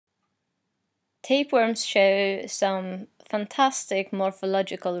Tapeworms show some fantastic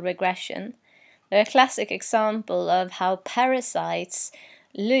morphological regression. They're a classic example of how parasites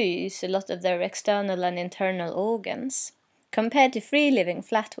lose a lot of their external and internal organs. Compared to free-living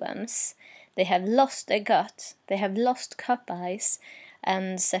flatworms, they have lost their gut, they have lost cup eyes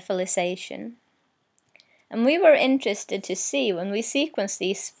and cephalization. And we were interested to see, when we sequenced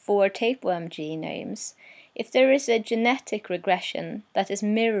these 4 tapeworm genomes, if there is a genetic regression that is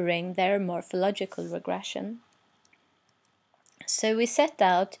mirroring their morphological regression. So we set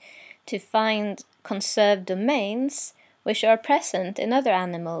out to find conserved domains which are present in other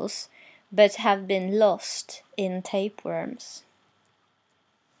animals but have been lost in tapeworms.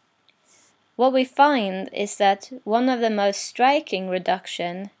 What we find is that one of the most striking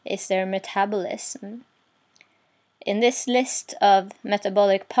reduction is their metabolism. In this list of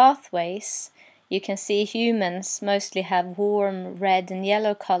metabolic pathways, you can see humans mostly have warm red and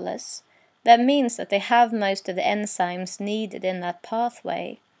yellow colors. That means that they have most of the enzymes needed in that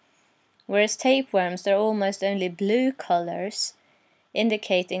pathway. Whereas tapeworms, they're almost only blue colors,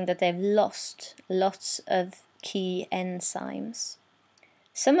 indicating that they've lost lots of key enzymes.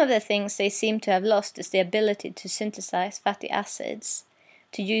 Some of the things they seem to have lost is the ability to synthesize fatty acids,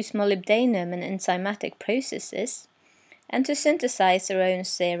 to use molybdenum in enzymatic processes, and to synthesize their own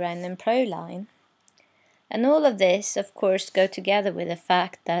serine and proline. And all of this, of course, go together with the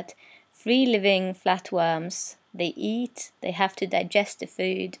fact that free-living flatworms, they eat, they have to digest the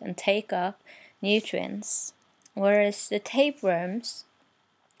food and take up nutrients. Whereas the tapeworms,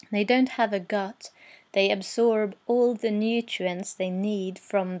 they don't have a gut, they absorb all the nutrients they need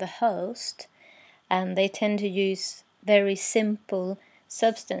from the host, and they tend to use very simple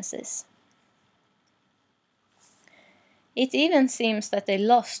substances. It even seems that they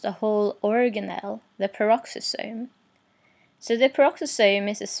lost a whole organelle, the peroxisome. So the peroxisome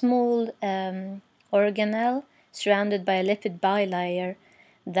is a small organelle surrounded by a lipid bilayer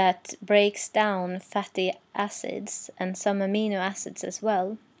that breaks down fatty acids and some amino acids as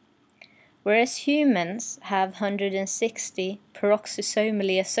well. Whereas humans have 160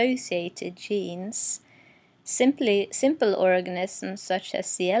 peroxisomally associated genes, simple organisms such as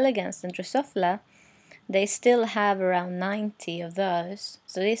C. elegans and Drosophila, they still have around 90 of those,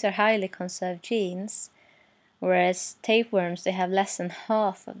 so these are highly conserved genes, whereas tapeworms, they have less than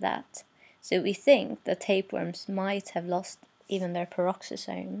half of that. So we think that tapeworms might have lost even their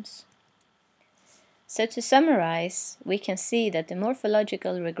peroxisomes. So to summarize, we can see that the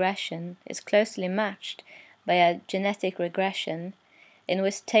morphological regression is closely matched by a genetic regression in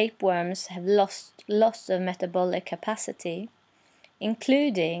which tapeworms have lost lots of metabolic capacity,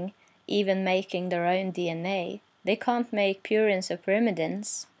 including even making their own DNA. They can't make purines or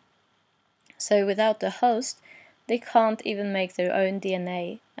pyrimidines, so without the host, they can't even make their own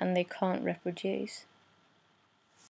DNA and they can't reproduce.